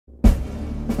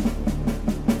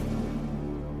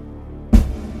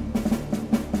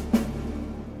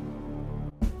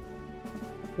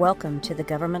Welcome to the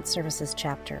Government Services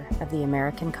chapter of the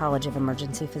American College of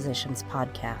Emergency Physicians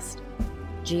podcast.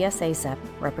 GSACEP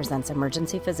represents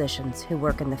emergency physicians who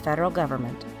work in the federal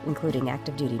government, including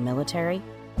active duty military,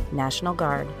 National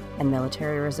Guard, and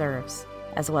military reserves,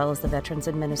 as well as the Veterans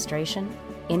Administration,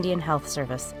 Indian Health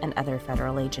Service, and other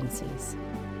federal agencies.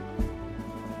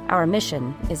 Our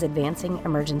mission is advancing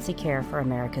emergency care for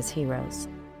America's heroes.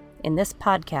 In this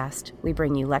podcast, we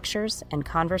bring you lectures and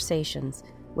conversations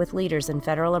with leaders in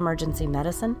federal emergency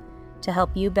medicine to help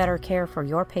you better care for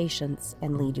your patients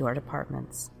and lead your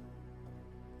departments.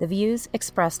 The views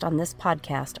expressed on this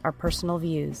podcast are personal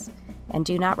views and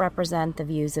do not represent the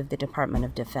views of the Department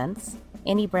of Defense,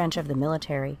 any branch of the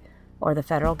military, or the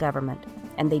federal government,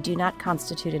 and they do not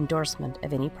constitute endorsement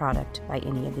of any product by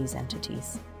any of these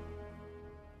entities.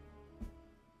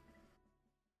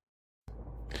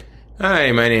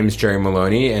 Hi, my name is Jerry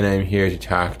Maloney, and I'm here to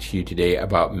talk to you today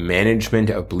about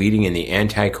management of bleeding in the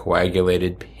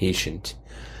anticoagulated patient,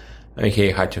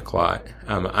 aka Hattuclot.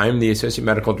 I'm the Associate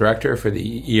Medical Director for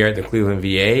the ER at the Cleveland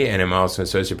VA, and I'm also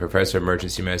Associate Professor of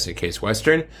Emergency Medicine at Case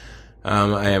Western.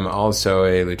 I am also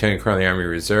a Lieutenant Colonel in the Army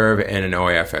Reserve and an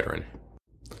OIF veteran.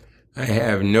 I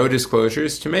have no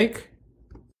disclosures to make.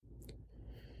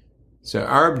 So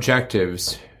our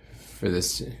objectives for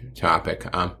this topic,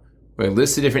 we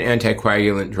list the different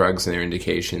anticoagulant drugs and their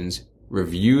indications,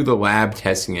 review the lab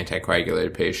testing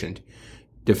anticoagulated patient,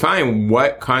 define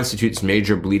what constitutes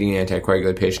major bleeding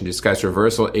anticoagulated patient, discuss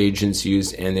reversal agents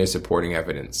used and their supporting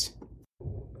evidence.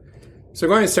 So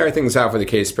we're going to start things off with a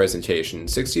case presentation.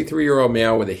 63-year-old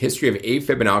male with a history of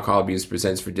AFib and alcohol abuse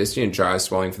presents for dyspnea and jaw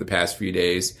swelling for the past few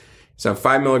days. He's on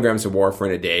 5 milligrams of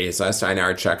warfarin a day. His last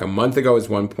INR check a month ago was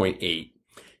 1.8.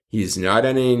 He's not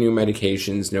on any new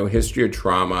medications, no history of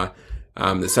trauma.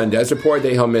 The son does report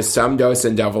that he'll miss some dose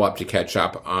and double up to catch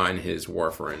up on his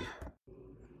warfarin.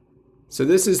 So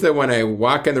this is the when I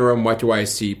walk in the room, what do I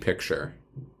see picture.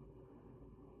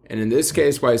 And in this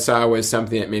case, what I saw was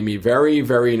something that made me very,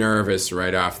 very nervous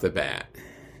right off the bat.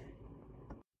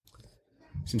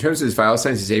 So in terms of his vital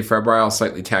signs, he's afebrile,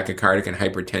 slightly tachycardic and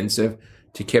hypertensive,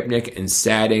 tachypnic and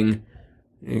satting,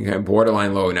 and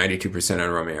borderline low, 92%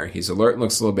 on room air. He's alert and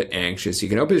looks a little bit anxious. You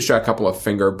can open his jaw a couple of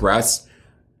finger breaths.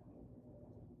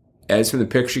 As from the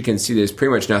picture, you can see there's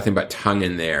pretty much nothing but tongue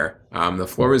in there. The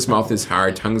floor of his mouth is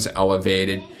hard, tongue's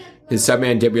elevated. His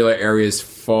submandibular area is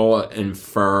full and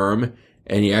firm,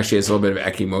 and he actually has a little bit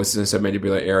of ecchymosis in the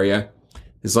submandibular area.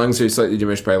 His lungs are slightly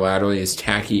diminished bilaterally. He's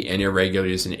tachy and irregular.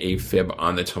 There's an AFib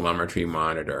on the telemetry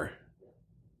monitor.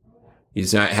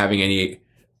 He's not having any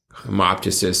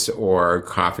hemoptysis or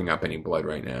coughing up any blood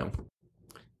right now.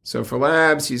 So for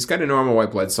labs, he's got a normal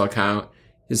white blood cell count.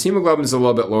 His hemoglobin is a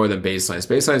little bit lower than baseline. His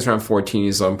baseline is around 14.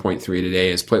 He's 11.3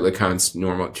 today. His platelet count's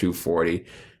normal at 240.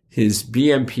 His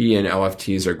BMP and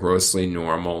LFTs are grossly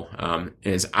normal. And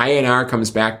his INR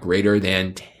comes back greater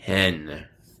than 10.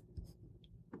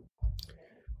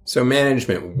 So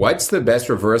management, what's the best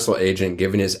reversal agent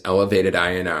given his elevated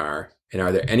INR? And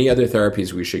are there any other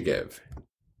therapies we should give?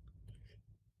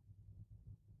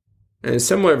 In a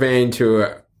similar vein to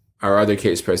our other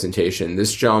case presentation,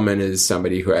 this gentleman is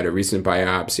somebody who had a recent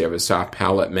biopsy of a soft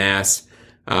palate mass,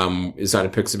 is on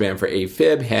apixaban for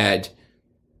AFib, had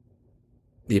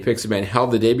the apixaban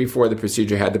held the day before the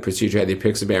procedure, had the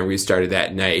apixaban restarted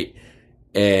that night,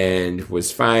 and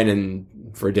was fine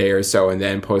for a day or so, and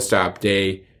then post-op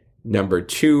day number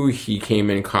 2, he came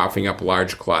in coughing up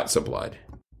large clots of blood.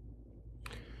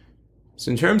 So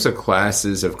in terms of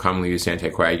classes of commonly used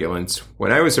anticoagulants,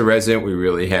 when I was a resident, we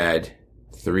really had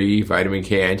 3 vitamin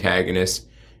K antagonists,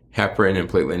 heparin, and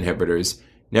platelet inhibitors.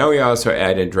 Now we also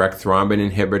add in direct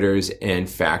thrombin inhibitors and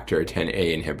factor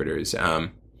Xa inhibitors.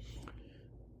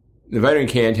 The vitamin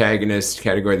K antagonist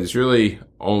category, there's really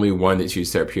only one that's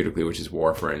used therapeutically, which is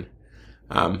warfarin.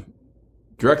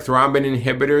 Direct thrombin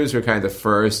inhibitors are kind of the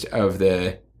first of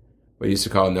the what we used to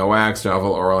call NOACs,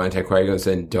 novel oral anticoagulants,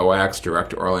 and DOACs,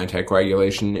 direct oral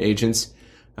anticoagulation agents.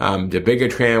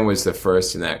 Dabigatran was the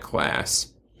first in that class.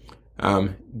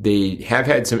 They have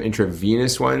had some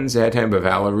intravenous ones at that time,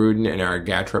 Bivalirudin and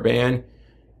Argatroban.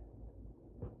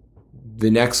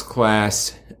 The next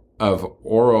class of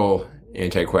oral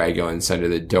anticoagulants under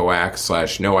the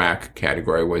DOAC/NOAC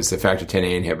category was the factor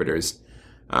Xa inhibitors.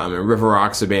 And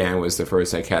Rivaroxaban was the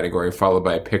first in that category, followed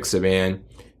by Apixaban,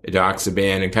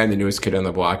 Edoxaban, and kind of the newest kid on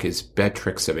the block is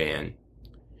Betrixaban.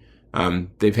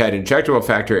 They've had injectable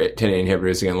factor Xa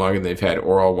inhibitors, again, longer than they've had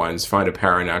oral ones,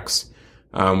 Fondaparinux,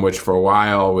 which for a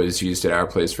while was used at our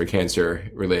place for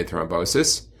cancer-related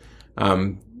thrombosis.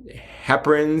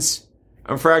 Heparins,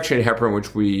 unfractionated heparin,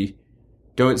 which we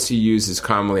don't see used as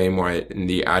commonly anymore in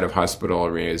the out-of-hospital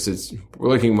areas. We're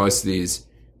looking at most of these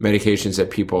medications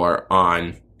that people are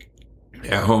on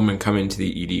at home and come into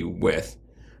the ED with.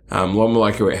 Low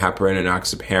molecular weight heparin and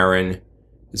enoxaparin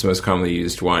is the most commonly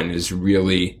used one, is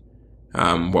really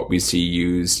what we see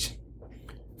used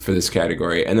for this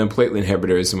category. And then platelet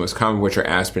inhibitors, the most common, which are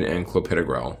aspirin and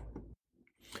clopidogrel.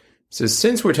 So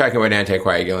since we're talking about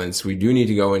anticoagulants, we do need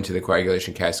to go into the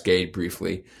coagulation cascade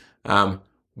briefly.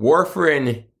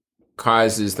 Warfarin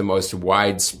causes the most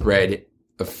widespread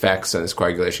effects on this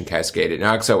coagulation cascade. It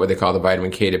knocks out what they call the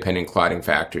vitamin K-dependent clotting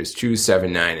factors, 2,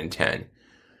 7, 9, and 10.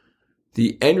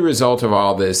 The end result of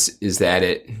all this is that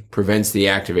it prevents the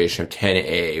activation of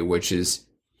 10A, which is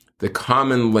the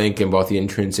common link in both the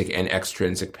intrinsic and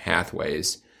extrinsic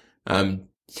pathways.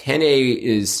 10A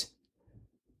is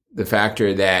the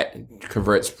factor that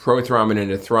converts prothrombin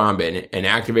into thrombin, and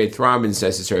activated thrombin is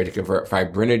necessary to convert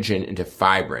fibrinogen into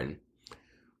fibrin.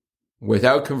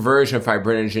 Without conversion of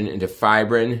fibrinogen into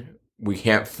fibrin, we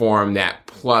can't form that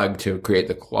plug to create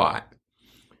the clot.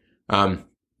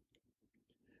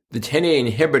 The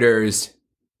 10A inhibitors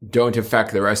don't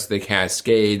affect the rest of the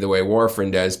cascade the way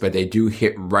warfarin does, but they do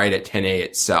hit right at 10A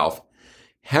itself.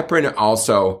 Heparin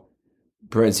also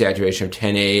prevents the activation of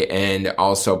 10A and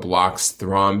also blocks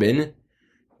thrombin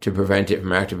to prevent it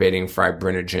from activating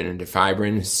fibrinogen into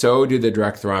fibrin. So do the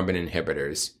direct thrombin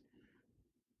inhibitors.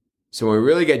 So when we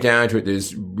really get down to it,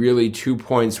 there's really 2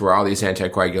 points where all these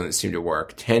anticoagulants seem to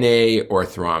work, 10A or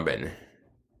thrombin.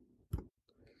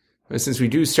 But since we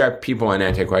do start people on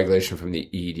anticoagulation from the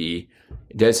ED,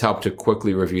 it does help to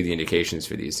quickly review the indications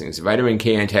for these things. Vitamin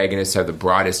K antagonists have the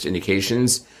broadest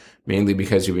indications, mainly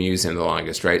because we've been using them the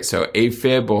longest, right? So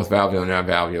AFib, both valvular and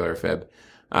non-valvular fib.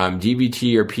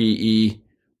 DVT or PE,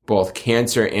 both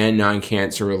cancer and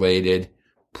non-cancer related.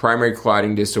 Primary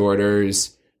clotting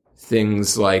disorders,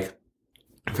 things like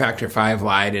factor V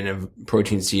Leiden and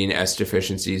protein C and S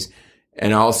deficiencies.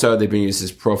 And also they've been used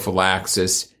as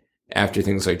prophylaxis after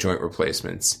things like joint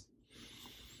replacements.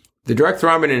 The direct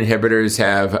thrombin inhibitors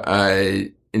have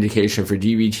indication for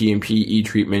DVT and PE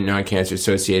treatment, non-cancer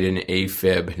associated, and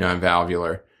AFib,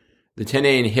 non-valvular. The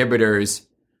 10A inhibitors,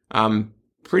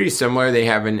 pretty similar. They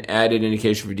have an added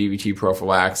indication for DVT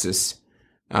prophylaxis.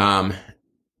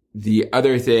 The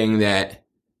other thing that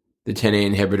the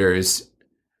 10A inhibitors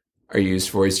are used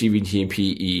for is DVT and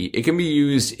PE. It can be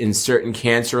used in certain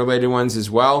cancer-related ones as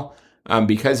well.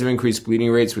 Because of increased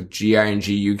bleeding rates with GI and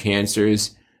GU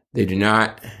cancers, they do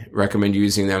not recommend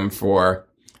using them for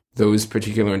those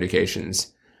particular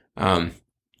indications. Heparin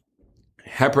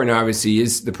obviously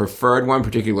is the preferred one,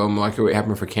 particularly low molecular weight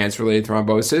heparin for cancer-related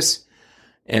thrombosis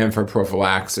and for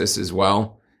prophylaxis as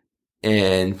well.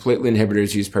 And platelet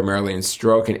inhibitors used primarily in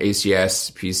stroke and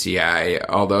ACS, PCI,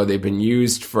 although they've been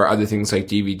used for other things like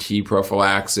DVT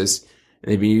prophylaxis,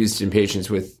 and they've been used in patients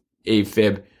with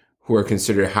AFib who are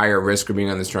considered higher risk of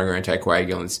being on the stronger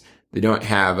anticoagulants. They don't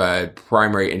have a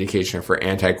primary indication for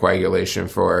anticoagulation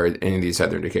for any of these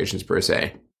other indications per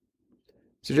se.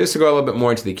 So just to go a little bit more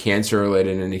into the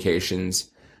cancer-related indications,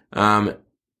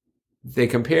 they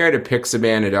compared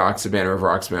apixaban, edoxaban,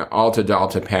 rivaroxaban, all to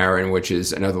dalteparin, which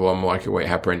is another low molecular weight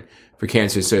heparin for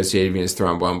cancer-associated venous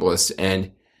thromboembolus.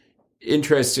 And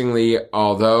interestingly,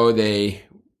 although they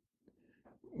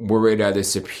were rated either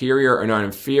superior or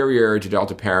non-inferior to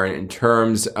dalteparin in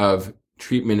terms of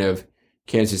treatment of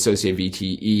cancer-associated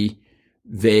VTE,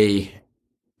 they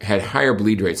had higher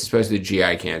bleed rates, especially the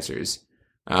GI cancers.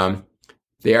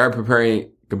 They are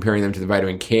comparing them to the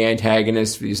vitamin K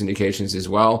antagonists for these indications as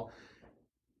well.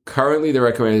 Currently, they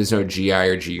recommend there's no GI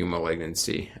or GU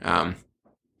malignancy. I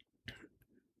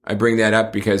bring that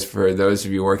up because for those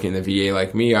of you working in the VA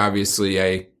like me, obviously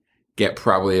I get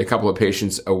probably a couple of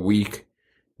patients a week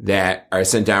that are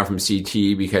sent down from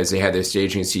CT because they had their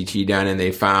staging CT done and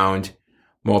they found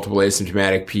multiple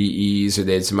asymptomatic PEs, or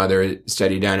they had some other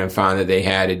study done and found that they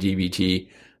had a DVT.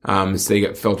 So they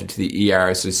get filtered to the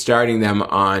ER. So starting them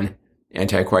on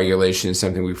anticoagulation is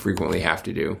something we frequently have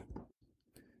to do.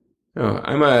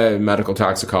 I'm a medical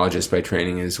toxicologist by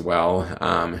training as well.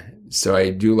 So I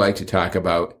do like to talk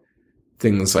about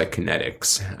things like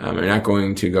kinetics. I'm not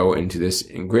going to go into this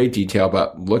in great detail,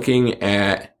 but looking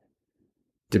at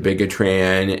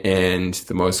dabigatran and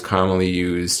the most commonly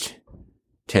used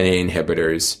 10A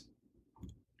inhibitors,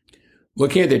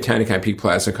 looking at their time to kind of peak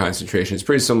plasma concentration, it's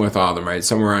pretty similar with all of them, right?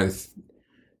 Somewhere around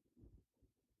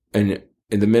in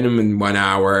the minimum 1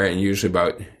 hour and usually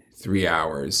about 3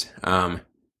 hours.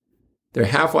 Their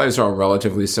half-lives are all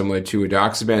relatively similar to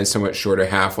edoxaban, a somewhat shorter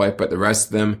half-life, but the rest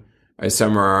of them are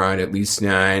somewhere around at least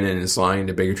 9, and as long in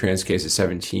dabigatran's case is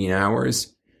 17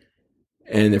 hours.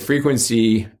 And the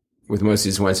frequency with most of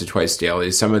these once or twice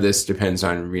daily. Some of this depends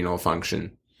on renal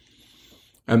function.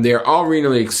 They are all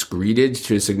renally excreted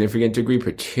to a significant degree,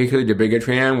 particularly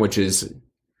dabigatran, which is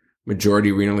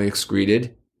majority renally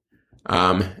excreted.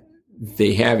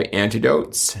 They have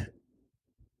antidotes,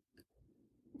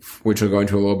 which we'll go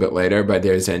into a little bit later, but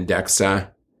there's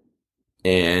Andexxa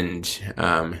and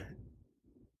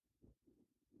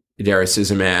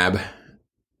darolutamide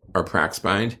or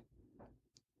Praxbind.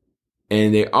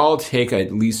 And they all take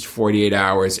at least 48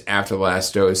 hours after the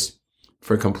last dose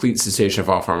for complete cessation of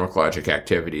all pharmacologic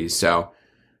activity. So,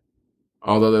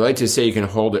 although they like to say you can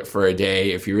hold it for a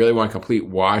day, if you really want complete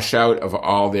washout of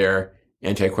all their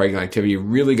anticoagulant activity, you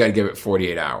really got to give it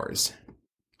 48 hours.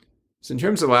 So in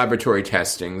terms of laboratory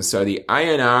testing, so the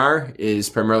INR is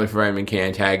primarily for vitamin K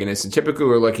antagonists, and typically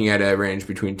we're looking at a range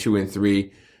between 2 and 3,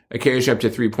 occasionally up to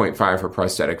 3.5 for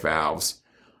prosthetic valves.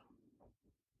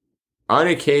 On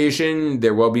occasion,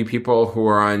 there will be people who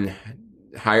are on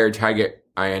higher target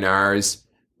INRs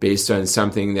based on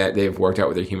something that they've worked out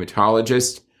with their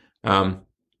hematologist,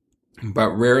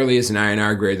 but rarely is an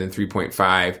INR greater than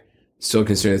 3.5 still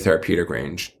considered the therapeutic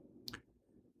range.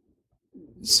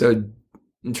 So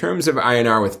in terms of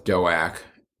INR with DOAC,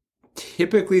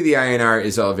 typically the INR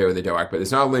is elevated with the DOAC, but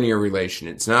there's not a linear relation.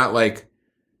 It's not like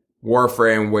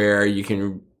warfarin where you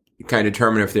can kind of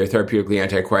determine if they're therapeutically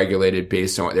anticoagulated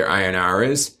based on what their INR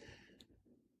is.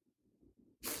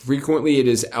 Frequently it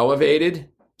is elevated,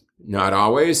 not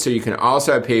always. So you can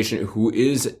also have a patient who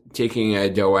is taking a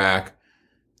DOAC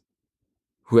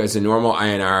who has a normal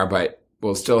INR but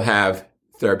will still have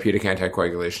therapeutic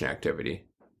anticoagulation activity.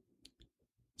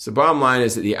 So bottom line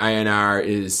is that the INR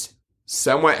is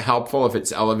somewhat helpful if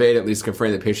it's elevated, at least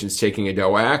confirming the patient's taking a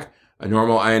DOAC. A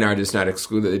normal INR does not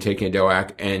exclude that they're taking a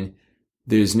DOAC, and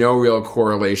there's no real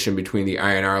correlation between the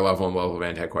INR level and level of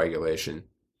anticoagulation.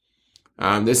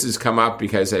 This has come up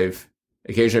because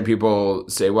occasionally people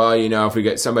say, well, if we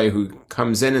get somebody who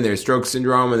comes in and there's stroke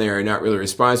syndrome and they are not really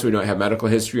responsive, we don't have medical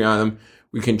history on them,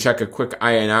 we can check a quick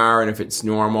INR, and if it's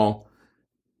normal,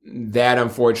 that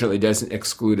unfortunately doesn't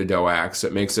exclude a DOAC, so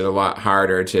it makes it a lot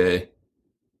harder to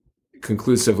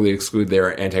conclusively exclude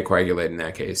their anticoagulant in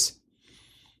that case.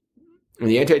 And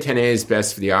the anti-10A is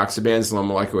best for the oxybans, low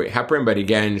molecular weight heparin, but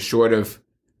again, short of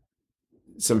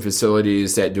some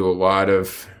facilities that do a lot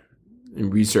of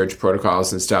research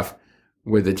protocols and stuff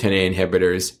with the 10A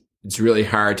inhibitors, it's really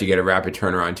hard to get a rapid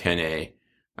turnaround 10A.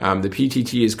 The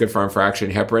PTT is good for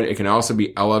unfractionated heparin. It can also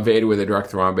be elevated with the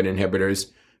direct thrombin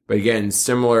inhibitors. But again,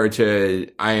 similar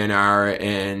to INR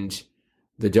and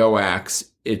the DOACs,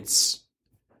 it's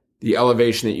the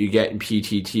elevation that you get in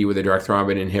PTT with a direct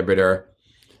thrombin inhibitor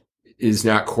is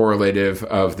not correlative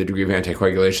of the degree of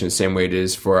anticoagulation the same way it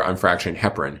is for unfractionated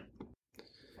heparin.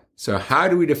 So how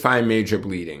do we define major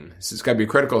bleeding? So it's got to be a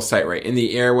critical site, right? In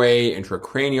the airway,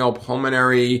 intracranial,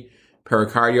 pulmonary,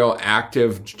 pericardial,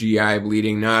 active GI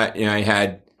bleeding. Not, I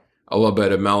had a little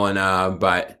bit of melena,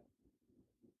 but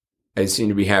I seem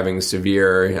to be having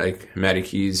severe, like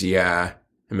hematochezia,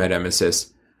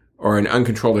 hematemesis, or an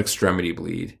uncontrolled extremity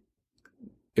bleed.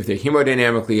 If they're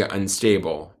hemodynamically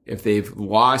unstable, if they've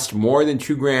lost more than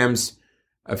 2 grams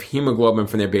of hemoglobin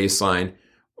from their baseline,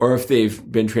 or if they've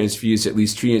been transfused at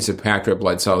least 2 units of packed red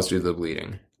blood cells due to the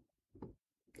bleeding.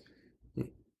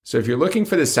 So if you're looking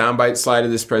for the soundbite slide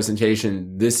of this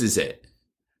presentation, this is it.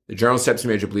 The general steps to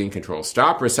major bleeding control.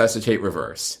 Stop, resuscitate,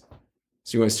 reverse.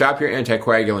 So you want to stop your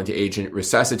anticoagulant agent,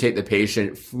 resuscitate the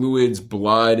patient, fluids,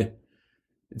 blood,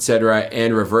 etc.,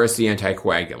 and reverse the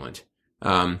anticoagulant.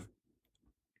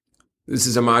 This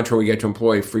is a mantra we get to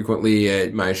employ frequently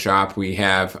at my shop. We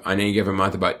have, on any given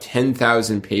month, about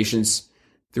 10,000 patients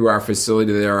through our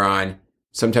facility that are on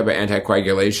some type of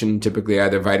anticoagulation, typically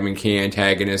either vitamin K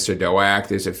antagonist or DOAC.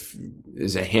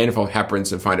 There's a handful of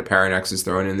heparins and fondaparinux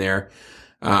thrown in there.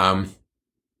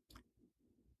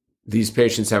 These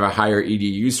patients have a higher ED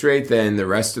use rate than the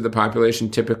rest of the population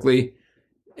typically,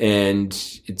 and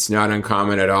it's not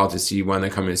uncommon at all to see one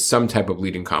that comes in some type of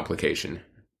bleeding complication.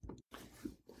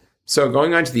 So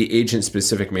going on to the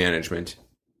agent-specific management,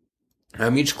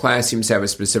 each class seems to have a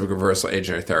specific reversal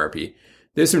agent or therapy.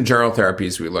 There's some general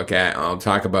therapies we look at. I'll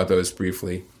talk about those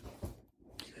briefly.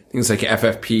 Things like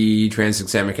FFP,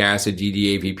 tranexamic acid,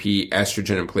 DDAVP,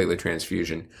 estrogen, and platelet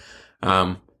transfusion.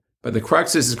 But the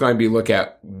crux is going to be look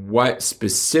at what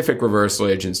specific reversal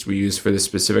agents we use for the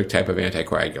specific type of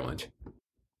anticoagulant.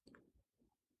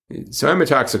 So I'm a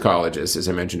toxicologist, as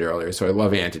I mentioned earlier, so I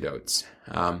love antidotes.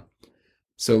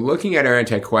 So looking at our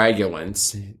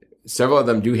anticoagulants, several of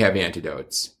them do have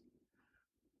antidotes.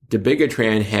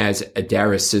 Dabigatran has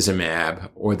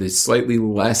darolutamide, or the slightly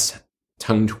less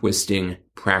tongue-twisting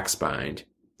Praxbind.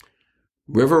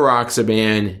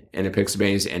 Rivaroxaban and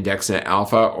apixaban is andexanet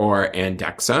alpha or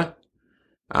Andexxa.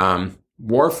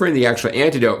 Warfarin, the actual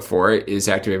antidote for it, is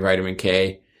activated vitamin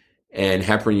K, and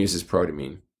heparin uses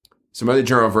protamine. Some other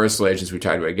general reversal agents we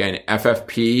talked about, again,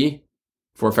 FFP,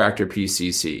 4-factor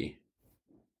PCC.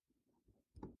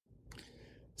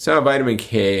 Some vitamin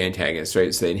K antagonists,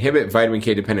 right? So they inhibit vitamin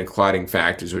K-dependent clotting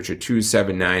factors, which are 2,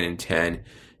 7, 9, and 10.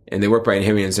 And they work by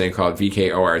inhibiting something called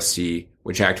VKORC,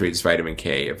 which activates vitamin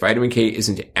K. If vitamin K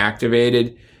isn't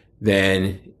activated,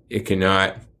 then it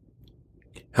cannot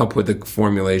help with the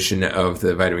formulation of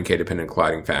the vitamin K-dependent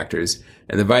clotting factors.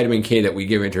 And the vitamin K that we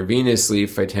give intravenously,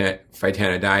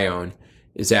 phytanodione,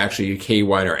 is actually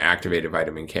K1 or activated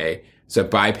vitamin K. So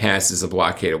it bypasses the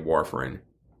blockade of warfarin.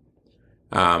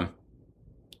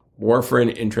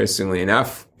 Warfarin, interestingly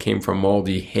enough, came from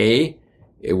moldy hay.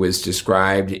 It was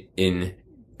described in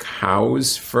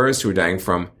cows first who were dying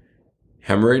from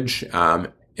hemorrhage.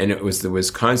 And it was the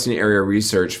Wisconsin Area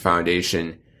Research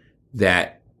Foundation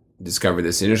that discovered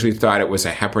this. Initially thought it was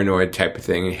a heparinoid type of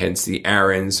thing, hence the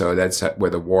arin. So that's where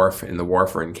the warf and the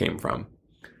warfarin came from.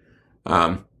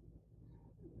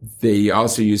 They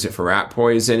also use it for rat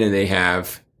poison, and they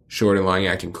have short and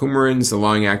long-acting coumarins. The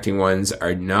long-acting ones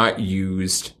are not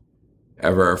used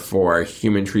ever for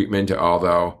human treatment,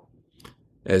 although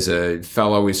as a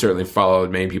fellow, we certainly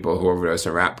followed many people who overdosed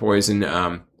on rat poison.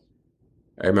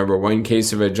 I remember one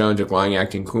case of a gentleman took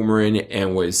long-acting coumarin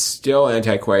and was still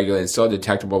anticoagulant, still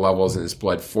detectable levels in his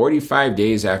blood 45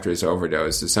 days after his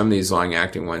overdose. So some of these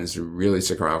long-acting ones really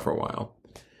stick around for a while.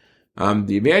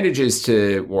 The advantages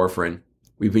to warfarin,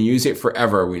 we've been using it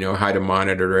forever. We know how to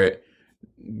monitor it.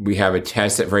 We have a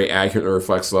test that very accurately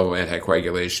reflects the level of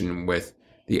anticoagulation with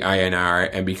the INR.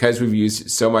 And because we've used it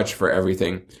so much for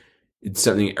everything, it's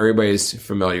something everybody's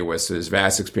familiar with. So there's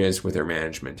vast experience with their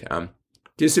management.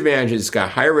 Disadvantages, it's got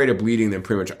a higher rate of bleeding than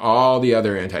pretty much all the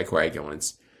other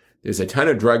anticoagulants. There's a ton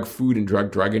of drug-food and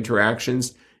drug-drug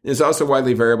interactions. There's also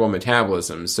widely variable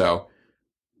metabolism. So,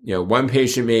 one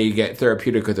patient may get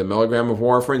therapeutic with 1 milligram of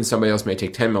warfarin. Somebody else may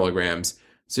take 10 milligrams.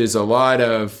 So there's a lot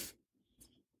of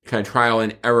kind of trial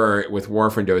and error with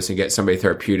warfarin dosing to get somebody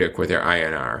therapeutic with their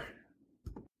INR.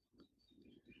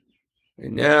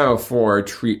 And now for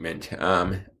treatment.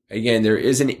 Again, there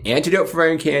is an antidote for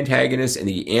vitamin K antagonists, and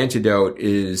the antidote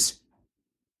is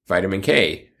vitamin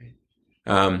K.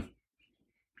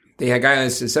 They have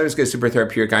guys that sometimes get super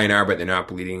therapeutic INR, but they're not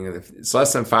bleeding. If it's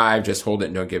less than 5, just hold it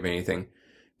and don't give anything.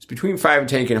 It's between 5 and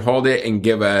 10, you can hold it and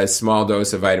give a small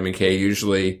dose of vitamin K,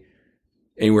 usually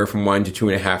anywhere from 1 to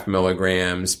 2.5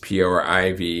 milligrams, PO or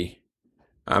IV. If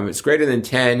it's greater than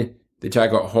 10, they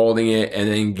talk about holding it and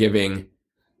then giving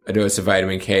a dose of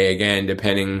vitamin K, again,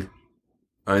 depending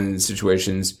on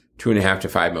situations, 2.5 to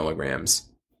 5 milligrams.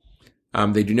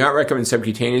 They do not recommend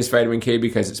subcutaneous vitamin K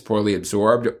because it's poorly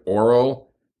absorbed.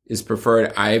 Oral is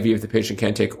preferred. IV, if the patient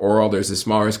can't take oral, there's a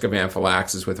small risk of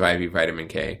anaphylaxis with IV vitamin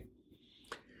K.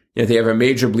 If they have a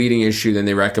major bleeding issue, then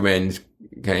they recommend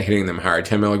kind of hitting them hard,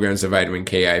 10 milligrams of vitamin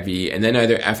K IV, and then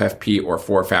either FFP or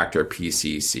 4-factor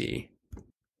PCC.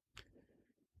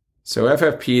 So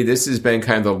FFP, this has been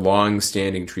kind of the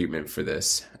long-standing treatment for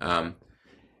this.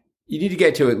 You need to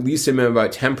get to at least a minimum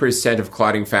about 10% of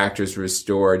clotting factors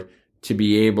restored to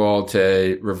be able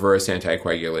to reverse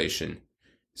anticoagulation.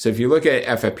 So if you look at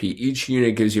FFP, each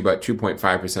unit gives you about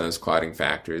 2.5% of those clotting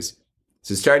factors.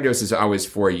 So starting dose is always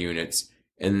 4 units.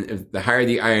 And the higher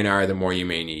the INR, the more you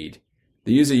may need.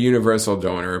 They use a universal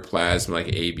donor plasma like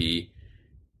AB.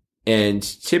 And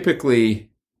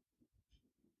typically,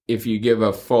 if you give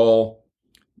a full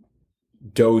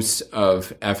dose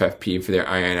of FFP for their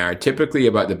INR, typically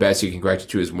about the best you can correct it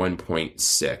to is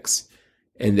 1.6.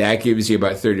 And that gives you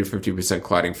about 30 to 50%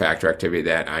 clotting factor activity of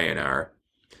that INR.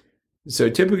 So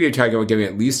typically you're talking about giving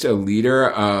at least a liter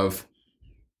of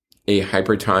a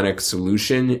hypertonic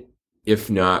solution,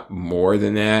 if not more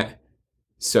than that.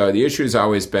 So the issue has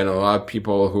always been a lot of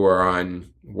people who are on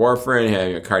warfarin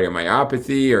having a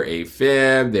cardiomyopathy or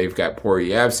AFib, they've got poor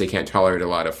EFs, they can't tolerate a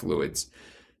lot of fluids.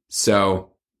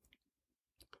 So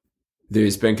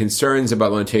there's been concerns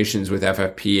about limitations with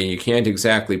FFP, and you can't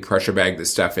exactly pressure bag the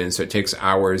stuff in, so it takes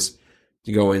hours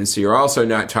to go in. So you're also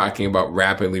not talking about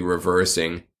rapidly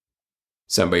reversing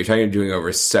somebody. You're talking about doing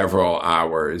over several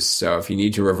hours. So if you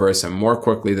need to reverse them more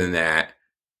quickly than that,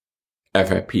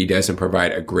 FFP doesn't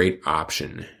provide a great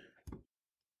option.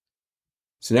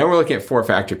 So now we're looking at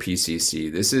 4-factor PCC.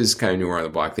 This is kind of newer on the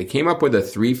block. They came up with a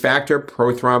 3-factor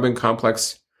prothrombin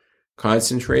complex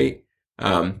concentrate.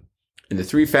 And the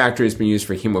 3-factor has been used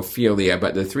for hemophilia,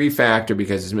 but the 3-factor,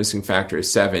 because it's missing factor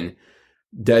 7,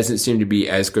 doesn't seem to be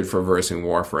as good for reversing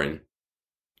warfarin.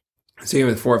 Same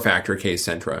with 4-factor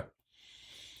Kcentra.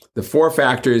 The 4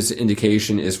 factors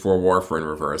indication is for warfarin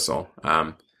reversal.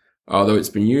 Although it's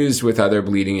been used with other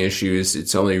bleeding issues,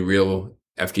 it's only real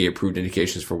FDA-approved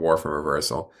indications for warfarin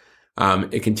reversal.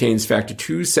 It contains factor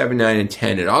 2, 7, 9, and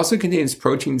 10. It also contains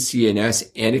protein C and S,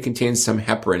 and it contains some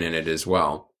heparin in it as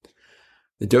well.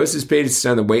 The dose is based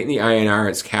on the weight in the INR.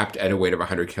 It's capped at a weight of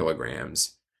 100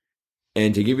 kilograms.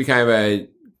 And to give you kind of a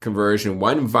conversion,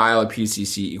 1 vial of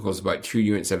PCC equals about 2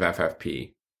 units of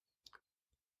FFP.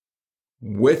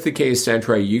 With the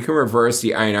Kcentra, you can reverse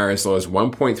the INR as low as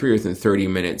 1.3 within 30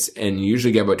 minutes and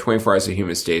usually get about 24 hours of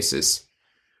hemostasis.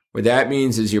 What that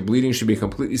means is your bleeding should be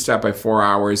completely stopped by 4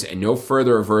 hours and no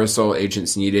further reversal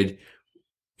agents needed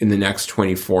in the next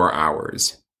 24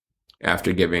 hours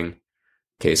after giving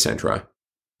Kcentra.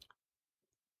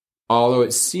 Although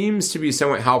it seems to be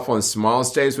somewhat helpful in small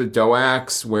studies with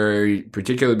DOACs, where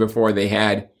particularly before they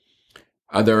had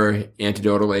other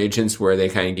antidotal agents where they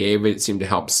kind of gave it seemed to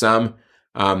help some.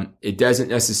 It doesn't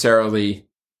necessarily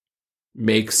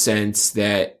make sense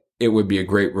that it would be a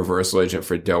great reversal agent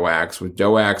for DOACs. With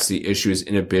DOACs, the issue is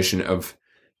inhibition of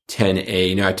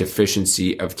 10A, not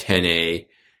deficiency of 10A.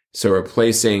 So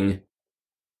replacing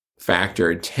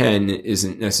factor 10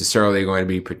 isn't necessarily going to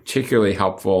be particularly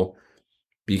helpful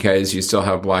because you still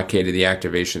have blockade of the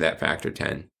activation of that factor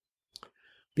 10.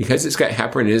 Because it's got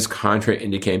heparin, it is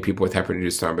contraindicating people with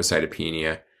heparin-induced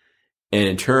thrombocytopenia. And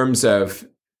in terms of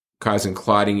causing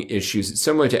clotting issues, it's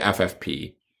similar to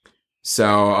FFP. So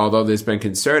although there's been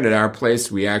concern at our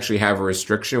place, we actually have a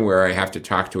restriction where I have to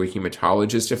talk to a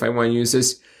hematologist if I want to use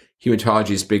this.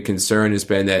 Hematology's big concern has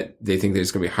been that they think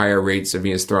there's going to be higher rates of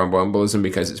venous thromboembolism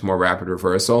because it's more rapid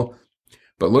reversal.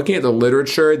 But looking at the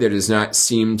literature, there does not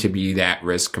seem to be that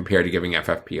risk compared to giving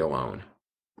FFP alone.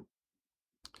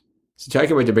 So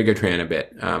talking about dabigatran a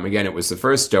bit. Again, it was the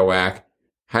first DOAC,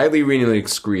 highly renally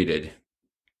excreted,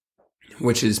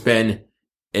 which has been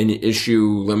an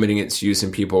issue limiting its use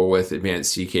in people with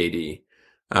advanced CKD.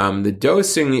 The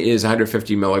dosing is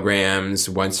 150 milligrams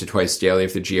once to twice daily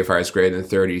if the GFR is greater than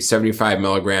 30, 75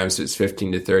 milligrams if it's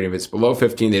 15 to 30. If it's below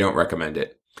 15, they don't recommend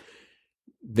it.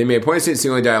 They made a point that it's the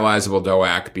only dialyzable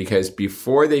DOAC because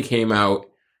before they came out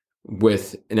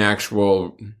with an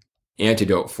actual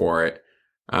antidote for it,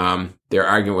 their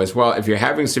argument was, well, if you're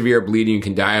having severe bleeding, you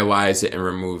can dialyze it and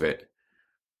remove it,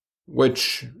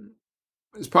 which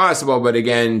is possible. But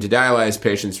again, to dialyze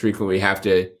patients frequently have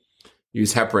to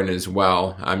use heparin as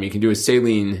well. You can do a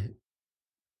saline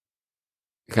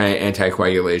kind of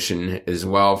anticoagulation as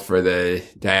well for the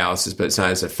dialysis, but it's not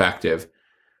as effective.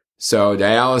 So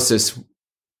dialysis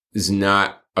is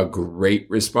not a great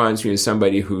response to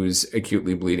somebody who's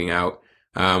acutely bleeding out,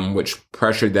 which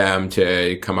pressured them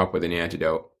to come up with an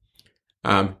antidote.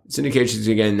 Its indications,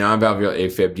 again, non-valvular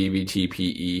AFib, DVT,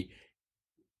 PE.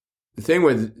 The thing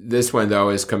with this one, though,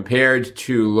 is compared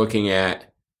to looking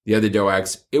at the other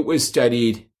DOACs, it was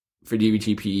studied for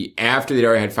DVT, PE after they'd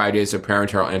already had 5 days of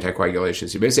parenteral anticoagulation.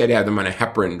 So you basically had to have them on a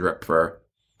heparin drip for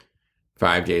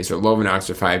 5 days or Lovenox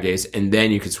for 5 days, and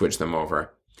then you could switch them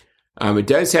over. It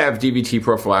does have DVT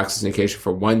prophylaxis indication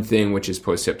for one thing, which is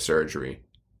post-hip surgery.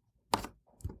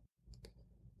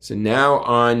 So now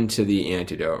on to the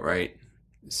antidote, right?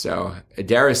 So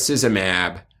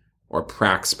adarucizumab or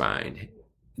Praxbind.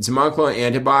 It's a monoclonal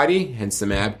antibody, hence the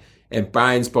mAb. It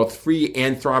binds both free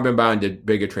and thrombin-bound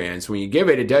dabigatran. So when you give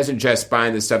it, it doesn't just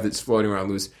bind the stuff that's floating around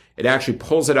loose. It actually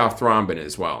pulls it off thrombin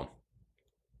as well.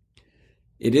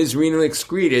 It is renally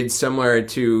excreted, similar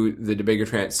to the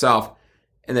dabigatran itself,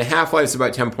 and the half-life is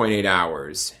about 10.8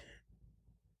 hours.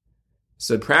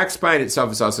 So Praxbind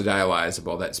itself is also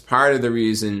dialyzable. That's part of the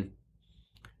reason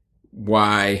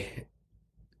why,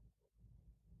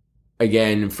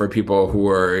 again, for people who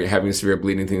are having severe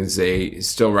bleeding things, they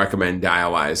still recommend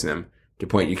dialyzing them. To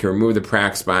point, you can remove the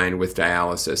Praxbind with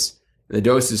dialysis. And the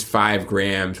dose is 5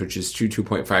 grams, which is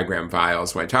 2.5 gram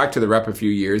vials. When I talked to the rep a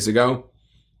few years ago,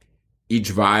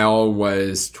 each vial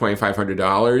was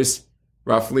 $2,500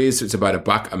 roughly, so it's about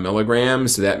 $1 a milligram,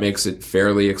 so that makes it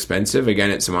fairly expensive. Again,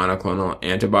 it's a monoclonal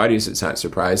antibody, so it's not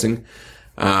surprising.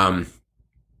 The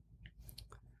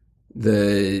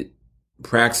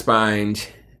Praxbind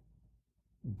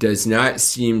does not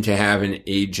seem to have an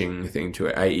aging thing to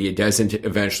it, i.e. it doesn't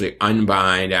eventually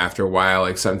unbind after a while,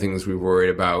 like some things we worried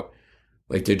about,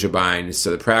 like Digibind. So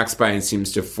the Praxbind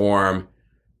seems to form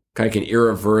kind of an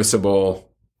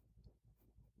irreversible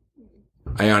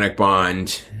ionic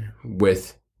bond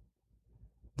with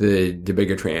the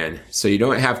dabigatran. So you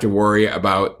don't have to worry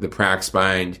about the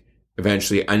Praxbind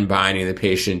eventually unbinding the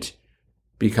patient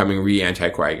becoming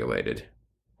re-anticoagulated.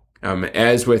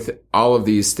 As with all of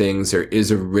these things, there is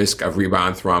a risk of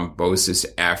rebound thrombosis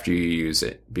after you use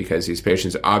it because these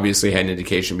patients obviously had an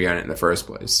indication beyond it in the first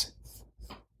place.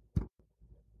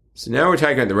 So now we're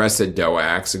talking about the rest of the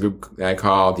DOACs, a group that I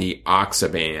call the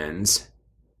oxybans.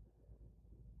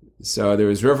 So there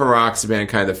was rivaroxaban,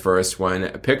 kind of the first one,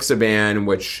 apixaban,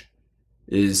 which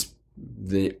is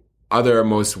the other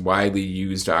most widely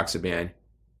used oxyban,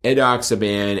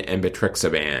 edoxaban, and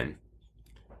betrixaban.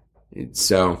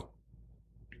 So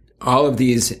all of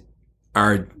these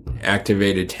are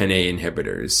activated 10A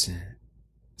inhibitors.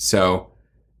 So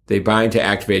they bind to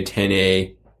activate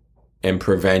 10A and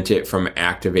prevent it from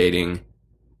activating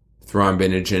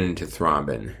thrombinogen into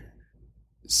thrombin.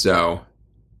 So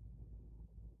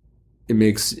it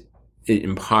makes it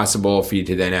impossible for you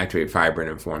to then activate fibrin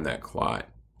and form that clot.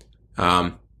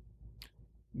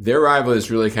 Their arrival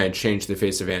has really kind of changed the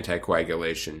face of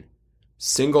anticoagulation.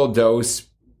 Single dose,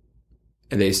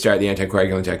 and they start the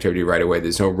anticoagulant activity right away.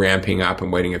 There's no ramping up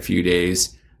and waiting a few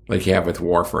days like you have with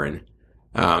warfarin.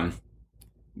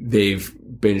 They've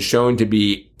been shown to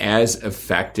be as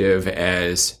effective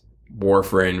as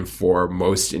warfarin for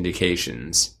most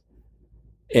indications.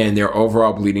 And their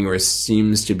overall bleeding risk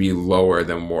seems to be lower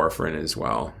than warfarin as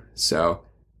well. So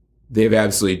they've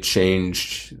absolutely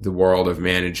changed the world of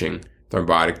managing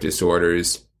thrombotic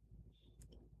disorders.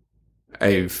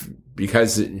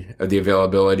 Because of the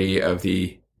availability of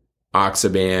the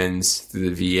oxybans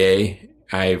through the VA,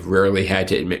 I've rarely had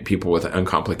to admit people with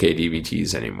uncomplicated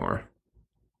DVTs anymore.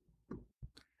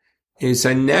 Okay,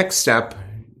 so next up,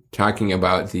 talking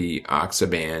about the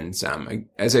oxybans.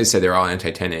 As I said, they're all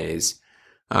anti-10As.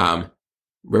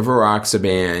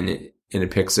 Rivaroxaban and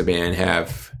apixaban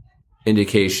have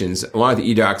indications, along with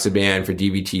edoxaban for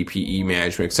DVT PE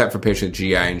management, except for patients with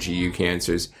GI and GU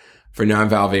cancers, for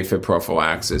non-valve AFib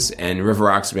prophylaxis, and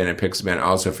rivaroxaban and apixaban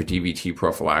also for DVT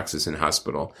prophylaxis in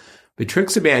hospital.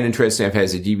 Betrixaban, interestingly enough,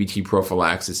 has a DVT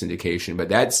prophylaxis indication, but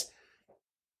that's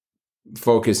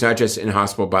focused not just in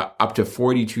hospital, but up to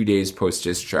 42 days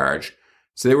post-discharge.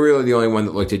 So they were really the only one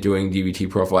that looked at doing DVT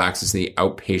prophylaxis in the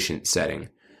outpatient setting.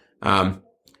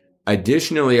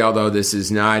 Additionally, although this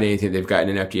is not anything they've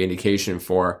gotten an FDA indication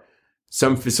for,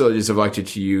 some facilities have elected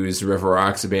to use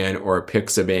rivaroxaban or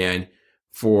apixaban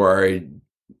for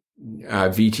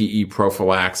VTE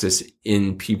prophylaxis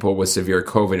in people with severe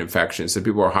COVID infections. So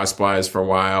people are hospitalized for a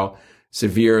while,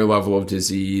 severe level of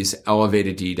disease,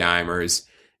 elevated D-dimers,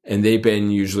 and they've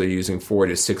been usually using 4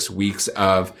 to 6 weeks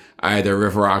of either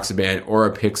rivaroxaban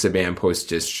or apixaban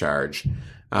post-discharge.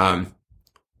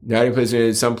 Not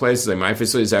in some places, like my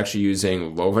facility is actually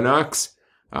using Lovenox,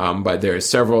 but there are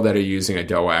several that are using a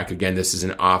DOAC. Again, this is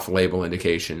an off-label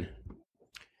indication.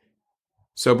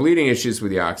 So bleeding issues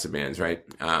with the oxybans, right?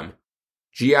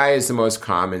 GI is the most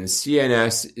common.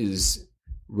 CNS is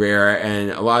rare,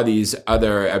 and a lot of these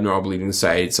other abnormal bleeding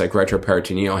sites, like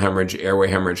retroperitoneal hemorrhage, airway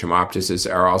hemorrhage,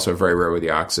 hemoptysis, are also very rare with the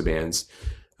oxybans.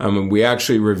 We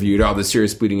actually reviewed all the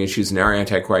serious bleeding issues in our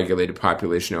anticoagulated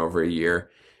population over a year,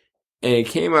 and it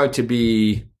came out to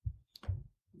be,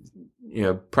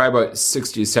 probably about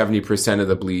 60 to 70% of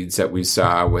the bleeds that we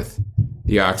saw with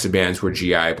the oxybans were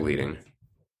GI bleeding.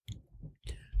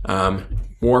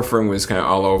 Warfarin was kind of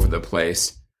all over the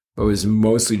place, but it was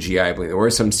mostly GI bleeding. There were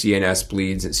some CNS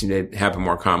bleeds that seemed to happen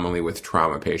more commonly with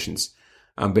trauma patients.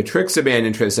 Betrixaban,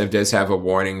 interestingly, does have a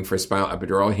warning for spinal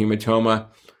epidural hematoma.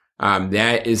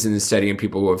 That is in the study in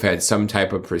people who have had some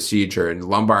type of procedure, and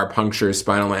lumbar puncture,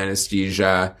 spinal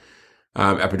anesthesia,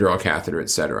 epidural catheter,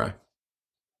 etc.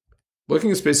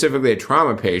 Looking specifically at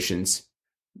trauma patients,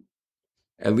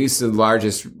 at least the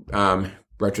largest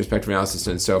retrospective analysis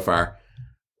done so far,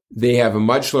 they have a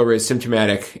much lower risk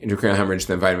symptomatic intracranial hemorrhage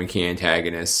than vitamin K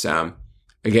antagonists.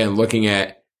 Again, looking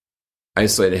at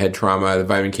isolated head trauma, the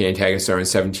vitamin K antagonists are in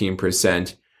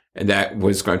 17%, and that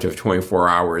was going to have 24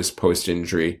 hours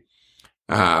post-injury.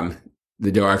 The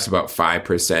DOAC's about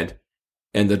 5%,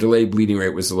 and the delayed bleeding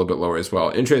rate was a little bit lower as well.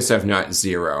 INTERCEPT not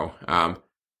zero.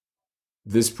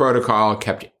 This protocol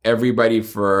kept everybody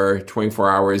for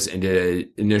 24 hours and did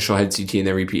an initial head CT and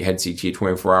then repeat head CT at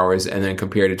 24 hours, and then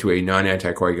compared it to a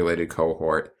non-anticoagulated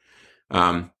cohort.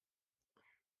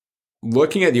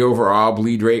 Looking at the overall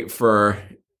bleed rate for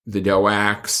the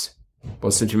DOACs,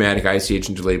 both symptomatic, ICH,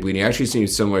 and delayed bleeding, actually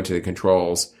seems similar to the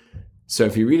controls. So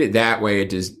if you read it that way,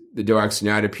 the DOACs do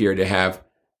not appear to have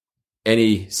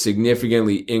any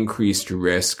significantly increased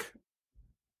risk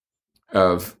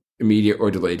of immediate or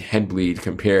delayed head bleed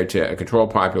compared to a control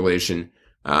population.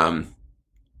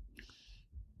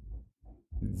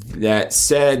 That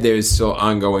said, there's still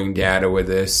ongoing data with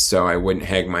this, so I wouldn't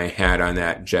hang my hat on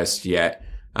that just yet.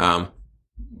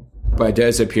 But it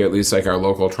does appear, at least like our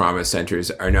local trauma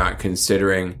centers, are not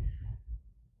considering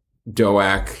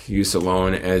DOAC use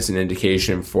alone as an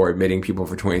indication for admitting people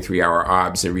for 23-hour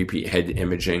OBS and repeat head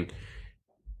imaging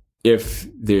if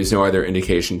there's no other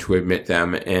indication to admit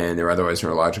them and they're otherwise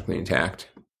neurologically intact.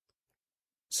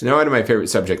 So now on to my favorite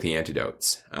subject, the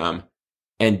antidotes.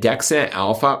 Andexanet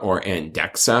alpha, or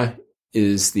Andexxa,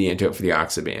 is the antidote for the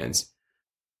oxybans.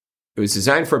 It was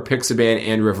designed for apixaban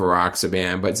and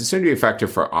rivaroxaban, but it's assumed to be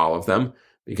effective for all of them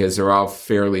because they're all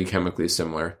fairly chemically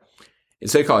similar.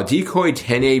 It's what they call decoy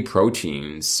 10A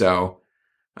proteins. So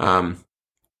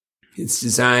it's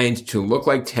designed to look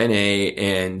like 10A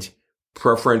and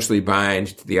preferentially bind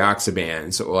to the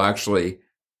oxybans. So it will actually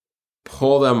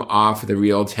pull them off the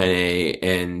real 10A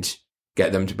and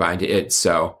get them to bind to it.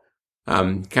 So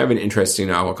kind of an interesting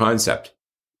novel concept.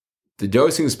 The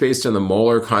dosing is based on the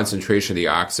molar concentration of the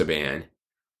oxyban.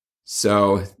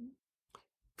 So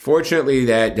fortunately,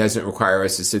 that doesn't require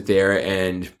us to sit there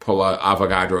and pull out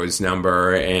Avogadro's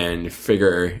number and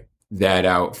figure that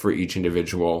out for each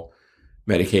individual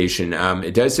medication.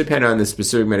 It does depend on the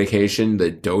specific medication, the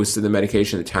dose of the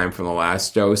medication, the time from the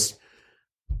last dose.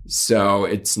 So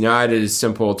it's not as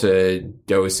simple to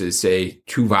dose as, say,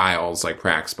 2 vials like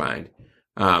Praxbind.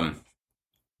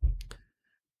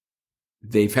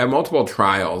 They've had multiple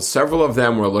trials. Several of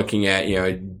them were looking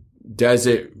at, does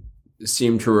it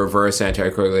seem to reverse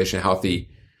anticoagulation in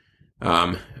healthy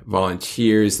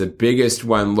volunteers? The biggest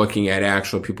one looking at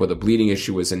actual people with a bleeding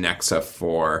issue was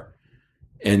Annexa-4.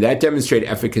 And that demonstrated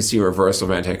efficacy and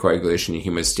reversal of anticoagulation in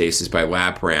hemostasis by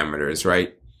lab parameters,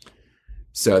 right?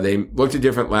 So they looked at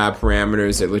different lab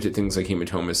parameters. They looked at things like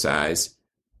hematoma size.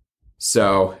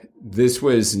 So this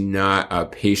was not a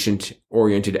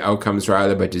patient-oriented outcomes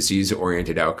rather, but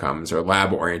disease-oriented outcomes or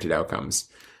lab-oriented outcomes.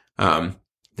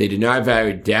 They did not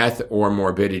evaluate death or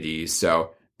morbidity.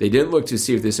 So they didn't look to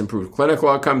see if this improved clinical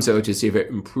outcomes. They looked to see if it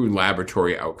improved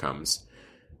laboratory outcomes.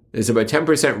 There's about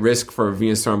 10% risk for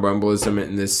venous thromboembolism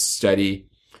in this study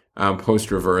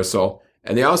post-reversal.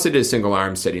 And they also did a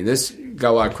single-arm study. And this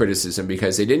got a lot of criticism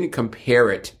because they didn't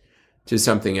compare it to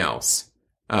something else.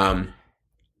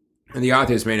 And the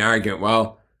authors made an argument,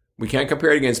 well, we can't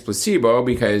compare it against placebo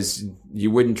because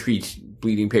you wouldn't treat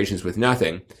bleeding patients with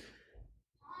nothing.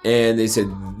 And they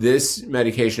said this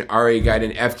medication already got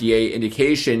an FDA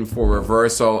indication for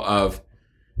reversal of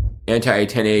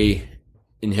anti-10A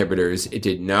inhibitors. It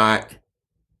did not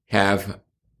have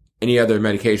any other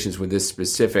medications with this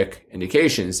specific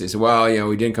indications. They said, well,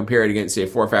 we didn't compare it against, say,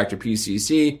 4-factor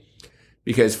PCC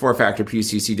because 4-factor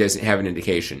PCC doesn't have an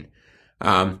indication.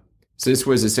 So this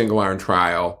was a single-arm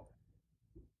trial.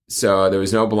 So there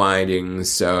was no blinding.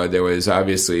 So there was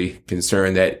obviously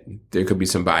concern that there could be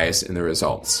some bias in the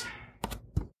results.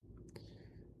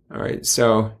 All right.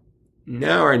 So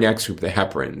now our next group, the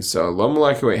heparin. So low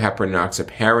molecular weight heparin,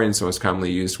 enoxaparin is the most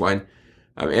commonly used one.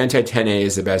 Anti-10A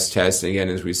is the best test. And again,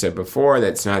 as we said before,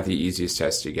 that's not the easiest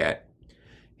test to get.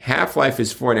 Half-life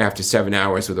is 4.5 to 7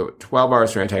 hours with 12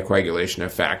 hours for anticoagulation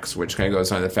effects, which kind of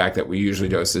goes on the fact that we usually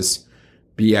dose this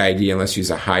BID unless you use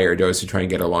a higher dose to try and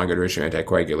get a longer duration of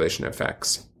anticoagulation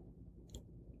effects.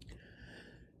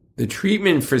 The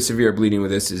treatment for severe bleeding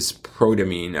with this is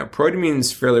protamine. Now, protamine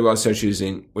is fairly well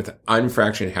associated with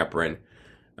unfractionated heparin.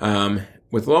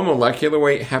 With low molecular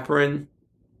weight heparin,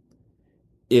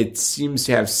 it seems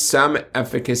to have some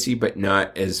efficacy, but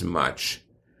not as much.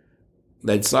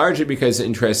 That's largely because,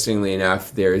 interestingly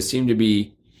enough, there seem to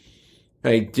be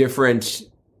different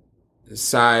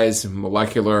size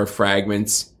molecular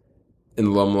fragments in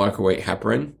the low molecular weight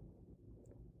heparin.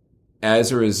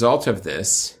 As a result of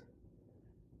this,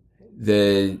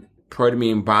 the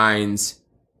protamine binds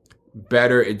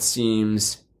better, it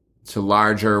seems, to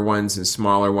larger ones and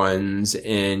smaller ones,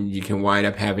 and you can wind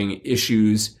up having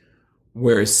issues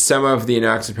where some of the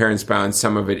enoxaparin is bound,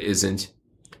 some of it isn't,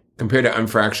 compared to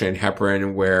unfractionated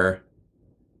heparin, where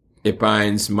it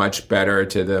binds much better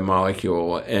to the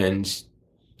molecule. And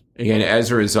again,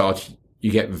 as a result, you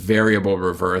get variable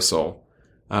reversal.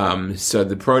 So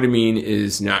the protamine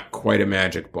is not quite a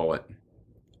magic bullet.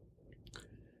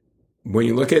 When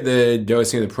you look at the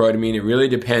dosing of the protamine, it really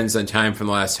depends on time from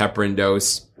the last heparin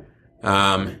dose.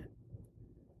 And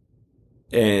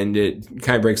it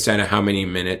kind of breaks down to how many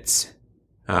minutes.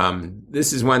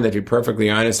 This is one that, to be perfectly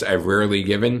honest, I've rarely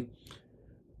given.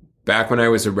 Back when I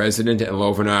was a resident and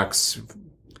Lovenox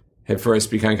had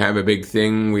first become kind of a big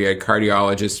thing, we had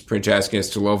cardiologists pretty much asking us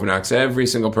to Lovenox every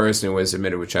single person who was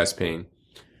admitted with chest pain.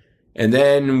 And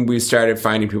then we started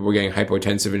finding people were getting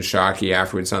hypotensive and shocky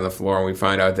afterwards on the floor, and we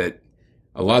found out that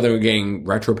a lot of them were getting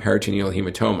retroperitoneal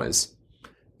hematomas.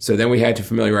 So then we had to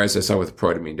familiarize ourselves with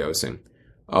protamine dosing.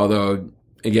 Although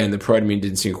again, the protamine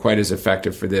didn't seem quite as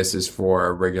effective for this as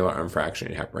for regular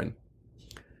unfractionated heparin.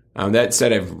 That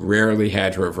said, I've rarely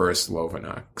had to reverse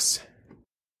Lovenox.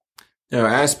 Now,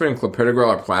 aspirin,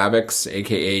 clopidogrel, or Plavix,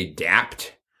 aka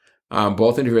DAPT,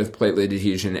 both interfere with platelet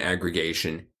adhesion and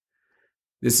aggregation.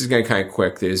 This is going to kind of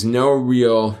quick. There's no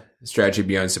real strategy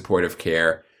beyond supportive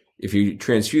care. If you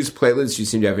transfuse platelets, you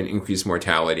seem to have an increased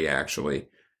mortality, actually.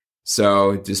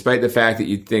 So despite the fact that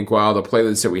you'd think, well, the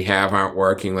platelets that we have aren't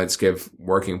working, let's give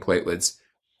working platelets,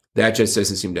 that just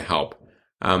doesn't seem to help.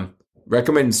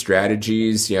 Recommended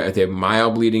strategies, if they have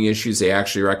mild bleeding issues, they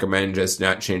actually recommend just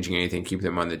not changing anything, keep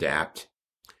them on the DAPT.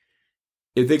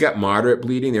 If they got moderate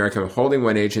bleeding, they recommend holding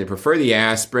one agent. They prefer the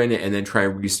aspirin and then try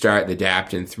and restart the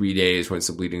DAPT in 3 days once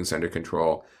the bleeding's under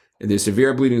control. If there's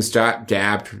severe bleeding, stop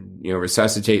DAPT,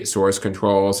 resuscitate source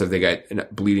control. So if they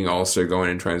got bleeding ulcer, go in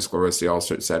and try and sclerose the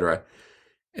ulcer, etc.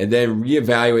 And then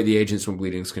reevaluate the agents when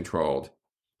bleeding's controlled.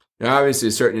 Now, obviously,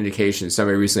 there's certain indications.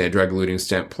 Somebody recently had a drug-eluting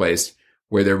stent placed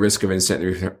where their risk of in-stent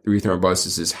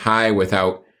rethrombosis is high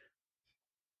without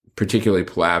particularly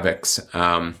Plavix.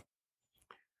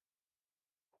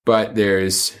 But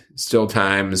there's still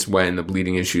times when the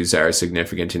bleeding issues are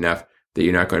significant enough that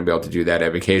you're not going to be able to do that.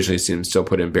 I've occasionally seen them still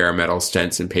put in bare metal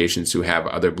stents in patients who have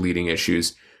other bleeding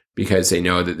issues because they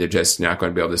know that they're just not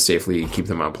going to be able to safely keep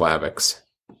them on Plavix.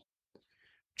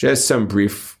 Just some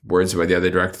brief words about the other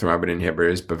direct thrombin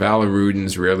inhibitors.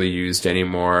 Bivalirudin's rarely used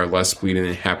anymore, less bleeding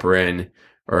than heparin,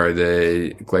 or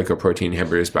the glycoprotein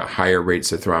inhibitors, but higher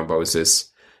rates of thrombosis.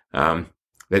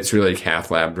 That's really a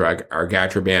cath lab drug.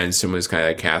 Argatroban, similar is kind of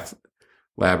a cath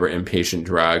lab or inpatient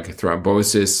drug.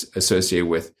 Thrombosis associated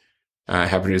with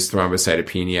hepatitis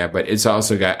thrombocytopenia, but it's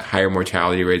also got higher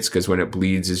mortality rates because when it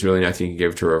bleeds, there's really nothing you can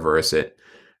give to reverse it.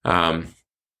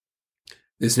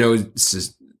 There's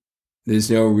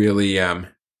no really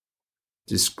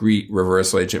discrete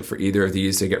reversal agent for either of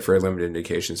these. They get very limited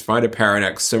indications.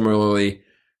 Fondaparinux, similarly,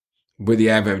 with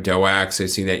the advent of DOACs, I've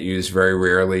seen that used very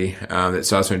rarely.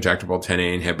 It's also an injectable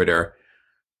 10A inhibitor.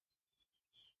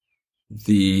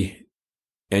 The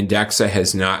Andexxa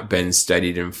has not been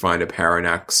studied in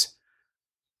Fondaparinux,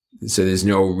 so there's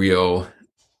no real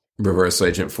reversal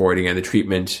agent for it. Again, the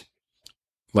treatment,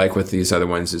 like with these other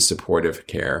ones, is supportive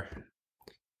care.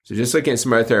 So just looking at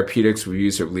some other therapeutics we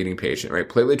use for a bleeding patient, right?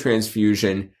 Platelet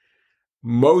transfusion,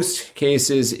 most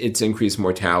cases, it's increased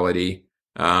mortality.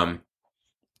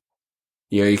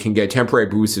 You can get temporary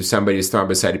boosts if somebody's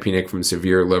thrombocytopenic from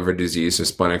severe liver disease or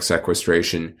splenic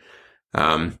sequestration.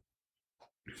 But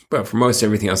for most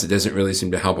everything else, it doesn't really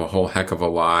seem to help a whole heck of a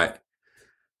lot.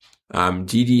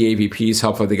 DDAVP is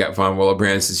helpful if they got von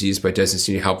Willebrand's disease, but doesn't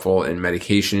seem helpful in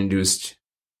medication-induced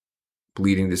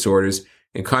bleeding disorders.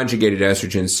 And conjugated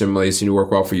estrogens similarly seem to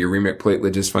work well for uremic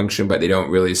platelet dysfunction, but they don't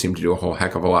really seem to do a whole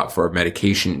heck of a lot for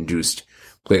medication-induced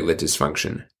platelet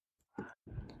dysfunction.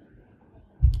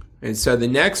 And so the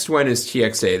next one is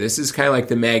TXA. This is kind of like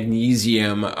the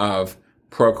magnesium of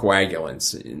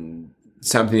procoagulants, and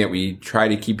something that we try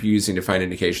to keep using to find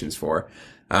indications for.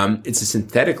 It's a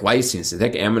synthetic lysine,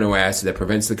 synthetic amino acid that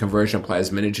prevents the conversion of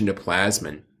plasminogen to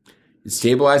plasmin. It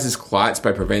stabilizes clots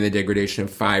by preventing the degradation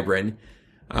of fibrin.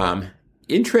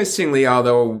 Interestingly,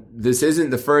 although this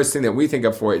isn't the first thing that we think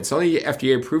of for it, it's only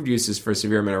FDA-approved uses for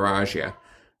severe menorrhagia.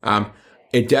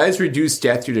 It does reduce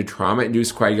death due to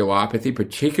trauma-induced coagulopathy,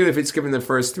 particularly if it's given the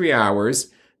first 3 hours.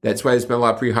 That's why there's been a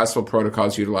lot of pre-hospital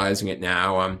protocols utilizing it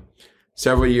now.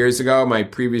 Several years ago, my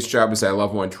previous job was at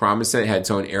Level 1 Trauma Center. It had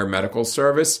its own air medical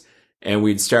service, and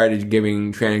we'd started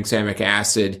giving tranexamic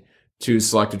acid to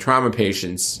selected trauma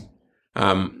patients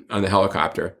on the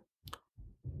helicopter.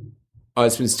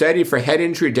 It's been studied for head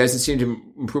injury. It doesn't seem to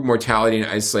improve mortality in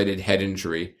isolated head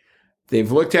injury.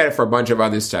 They've looked at it for a bunch of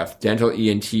other stuff. Dental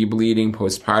ENT bleeding,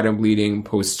 postpartum bleeding,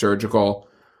 post-surgical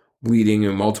bleeding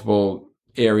in multiple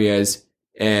areas.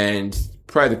 And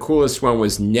probably the coolest one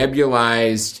was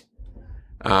nebulized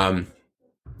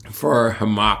for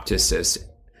hemoptysis.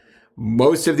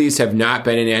 Most of these have not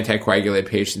been in anticoagulated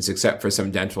patients except for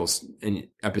some dental and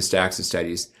epistaxis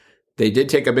studies. They did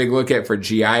take a big look at for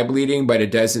GI bleeding, but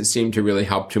it doesn't seem to really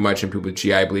help too much in people with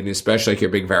GI bleeding, especially like your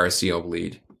big variceal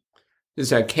bleed.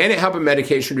 So can it help in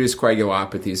medication-induced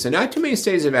coagulopathy? So not too many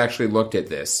studies have actually looked at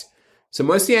this. So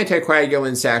most of the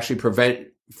anticoagulants actually prevent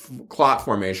clot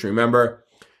formation. Remember,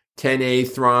 10A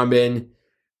thrombin,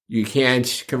 you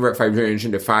can't convert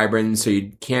fibrinogen to fibrin, so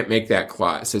you can't make that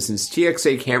clot. So since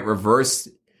TXA can't reverse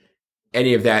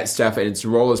any of that stuff, and its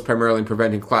role is primarily in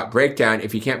preventing clot breakdown,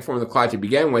 if you can't form the clot to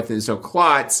begin with and there's no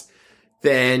clots,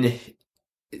 then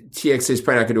TXA is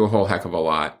probably not going to do a whole heck of a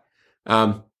lot.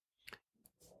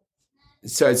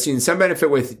 So it's seen some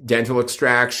benefit with dental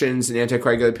extractions in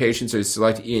anticoagulated patients or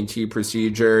select ENT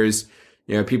procedures.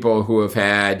 People who have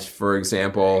had, for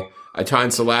example, a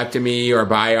tonsillectomy or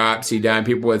biopsy done,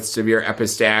 people with severe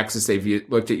epistaxis, they've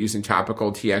looked at using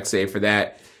topical TXA for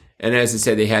that. And as I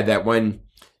said, they had that one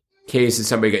case of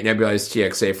somebody got nebulized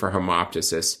TXA for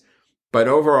hemoptysis. But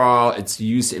overall, its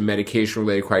use in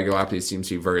medication-related coagulopathy seems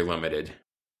to be very limited.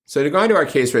 So to go on to our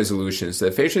case resolutions,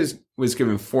 the patient was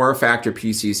given 4-factor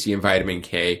PCC and vitamin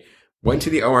K, went to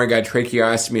the OR and got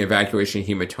tracheostomy, evacuation,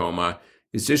 hematoma.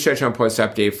 He was discharged on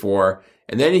post-op day 4,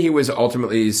 and then he was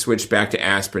ultimately switched back to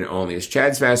aspirin only. His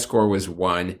CHA2DS2-VASc score was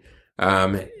 1.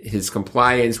 His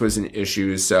compliance was an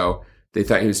issue, so they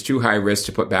thought he was too high risk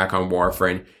to put back on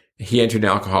warfarin. He entered an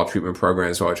alcohol treatment program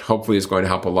as well, which hopefully is going to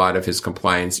help a lot of his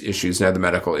compliance issues and other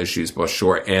medical issues, both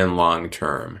short and long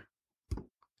term.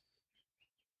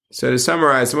 So to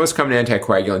summarize, the most common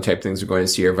anticoagulant type things we're going to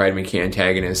see are vitamin K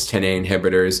antagonists, 10A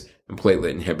inhibitors, and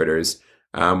platelet inhibitors.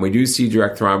 We do see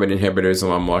direct thrombin inhibitors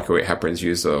along molecular weight heparins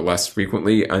used less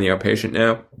frequently on the outpatient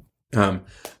now.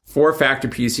 4-factor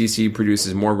PCC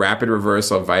produces more rapid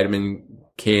reversal of vitamin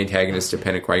K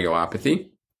antagonist-dependent coagulopathy.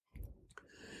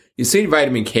 You see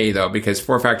vitamin K, though, because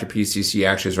 4-factor PCC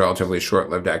actually is relatively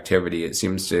short-lived activity. It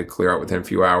seems to clear out within a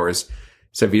few hours.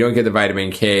 So if you don't get the vitamin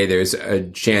K, there's a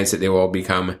chance that they will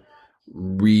become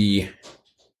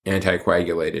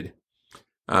anticoagulated.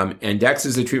 Index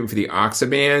is the treatment for the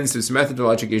oxybans. There's some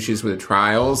methodologic issues with the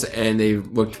trials, and they've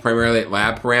looked primarily at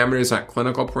lab parameters, not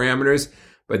clinical parameters.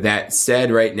 But that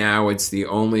said, right now, it's the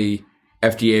only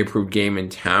FDA-approved game in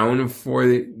town for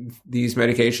these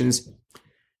medications.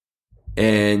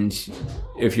 And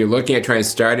if you're looking at trying to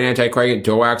start an anticoagulant,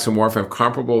 DOACs and warfarin have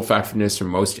comparable effectiveness for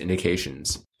most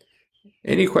indications.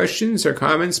 Any questions or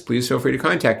comments, please feel free to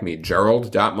contact me,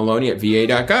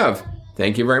 gerald.maloney@va.gov.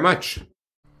 Thank you very much.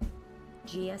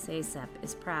 GSACEP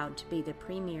is proud to be the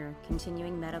premier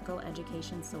continuing medical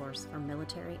education source for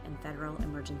military and federal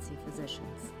emergency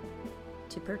physicians.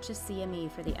 To purchase CME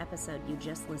for the episode you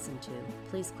just listened to,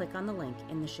 please click on the link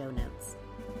in the show notes.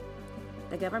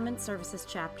 The Government Services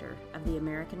Chapter of the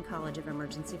American College of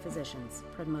Emergency Physicians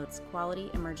promotes quality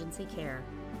emergency care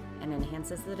and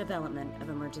enhances the development of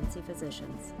emergency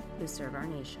physicians who serve our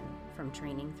nation from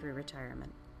training through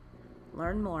retirement.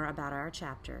 Learn more about our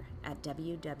chapter at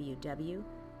www.gsacep.org.